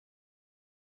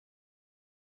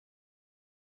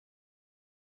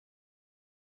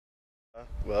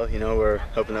Well, we're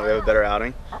hoping that we have a better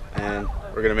outing, and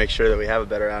we're going to make sure that we have a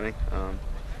better outing.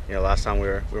 Last time we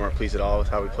weren't pleased at all with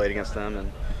how we played against them,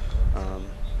 and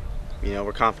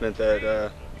we're confident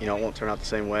that it won't turn out the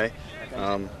same way.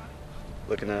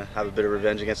 Looking to have a bit of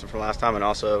revenge against them from last time, and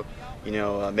also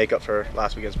make up for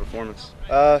last weekend's performance.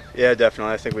 Yeah,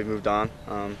 definitely. I think we've moved on.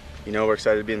 We're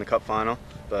excited to be in the Cup final,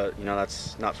 but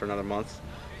that's not for another month.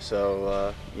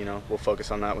 So we'll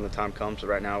focus on that when the time comes. But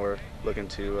right now we're looking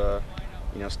to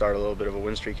start a little bit of a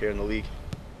win streak here in the league.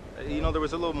 There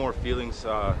was a little more feelings,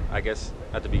 I guess,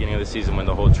 at the beginning of the season when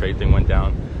the whole trade thing went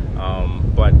down.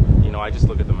 But I just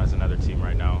look at them as another team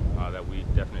right now that we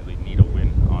definitely need a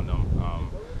win on them.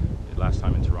 Last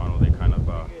time in Toronto, they kind of,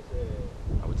 I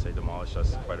would say, demolished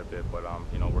us quite a bit. But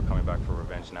we're coming back for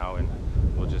revenge now, and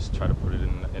we'll just try to put it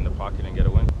in the pocket and get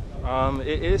a win.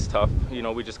 It is tough.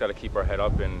 We just got to keep our head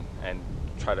up and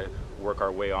try to work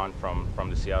our way on from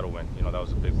the Seattle win. That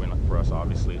was a big win for us,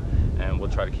 obviously, and we'll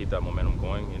try to keep that momentum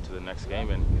going into the next game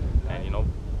and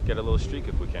get a little streak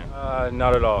if we can.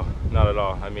 Not at all.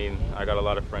 I mean, I got a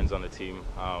lot of friends on the team.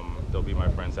 They'll be my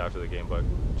friends after the game, but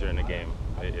during the game,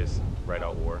 it is right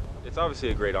out war. It's obviously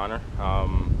a great honor.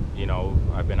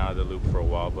 I've been out of the loop for a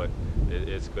while, but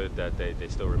it's good that they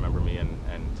still remember me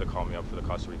and to call me up for the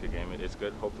Costa Rica game. It's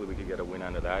good. Hopefully we could get a win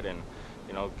out of that and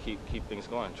keep things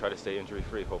going. Try to stay injury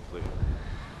free, hopefully.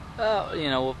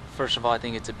 Well, first of all, I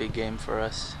think it's a big game for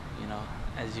us.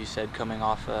 As you said, coming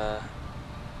off the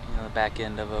back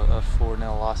end of a 4-0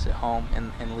 loss at home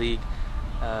in league,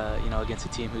 against a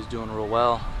team who's doing real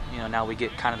well. Now we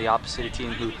get kind of the opposite, a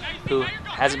team who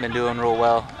hasn't been doing real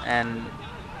well, and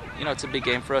it's a big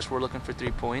game for us. We're looking for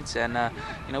 3 points, and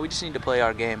we just need to play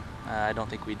our game. I don't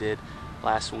think we did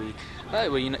last week.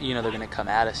 Well, they're going to come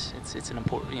at us. It's an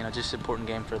important, just important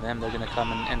game for them. They're going to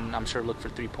come and I'm sure look for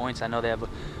 3 points. I know they have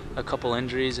a couple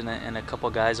injuries and a couple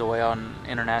guys away on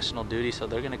international duty, so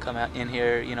they're going to come out in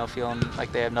here, feeling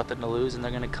like they have nothing to lose, and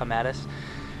they're going to come at us.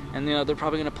 And they're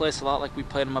probably going to play us a lot like we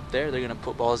played them up there. They're going to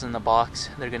put balls in the box.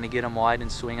 They're going to get them wide and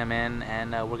swing them in,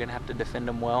 and we're going to have to defend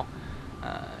them well.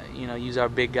 Use our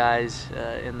big guys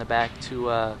in the back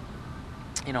to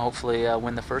hopefully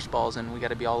win the first balls, and we got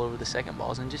to be all over the second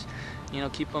balls and just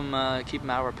keep them out of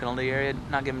our penalty area,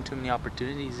 not give them too many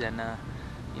opportunities, and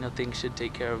things should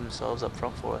take care of themselves up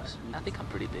front for us. I think I'm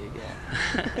pretty big,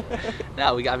 yeah.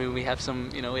 No, we have some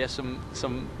we have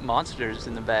some monsters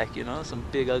in the back, some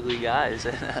big ugly guys.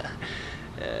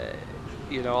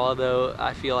 Although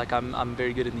I feel like I'm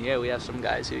very good in the air, we have some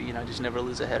guys who just never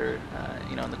lose a header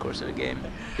in the course of a game.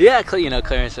 Yeah,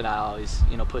 Clarence and I always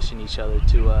pushing each other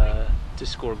to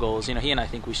score goals. He and I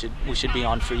think we should be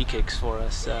on free kicks for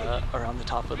us around the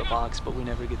top of the box, but we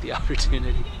never get the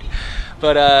opportunity.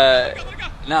 But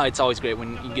no, it's always great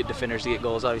when you get defenders to get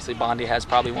goals. Obviously, Bondi has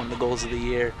probably one of the goals of the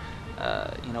year.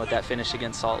 With that finish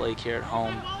against Salt Lake here at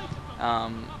home.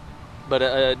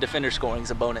 But defender scoring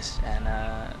is a bonus, and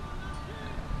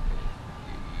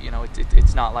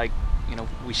it's not like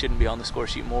we shouldn't be on the score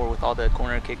sheet more with all the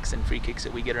corner kicks and free kicks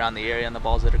that we get around the area and the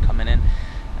balls that are coming in.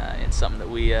 It's something that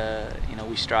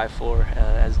we strive for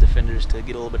as defenders, to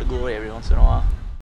get a little bit of glory every once in a while.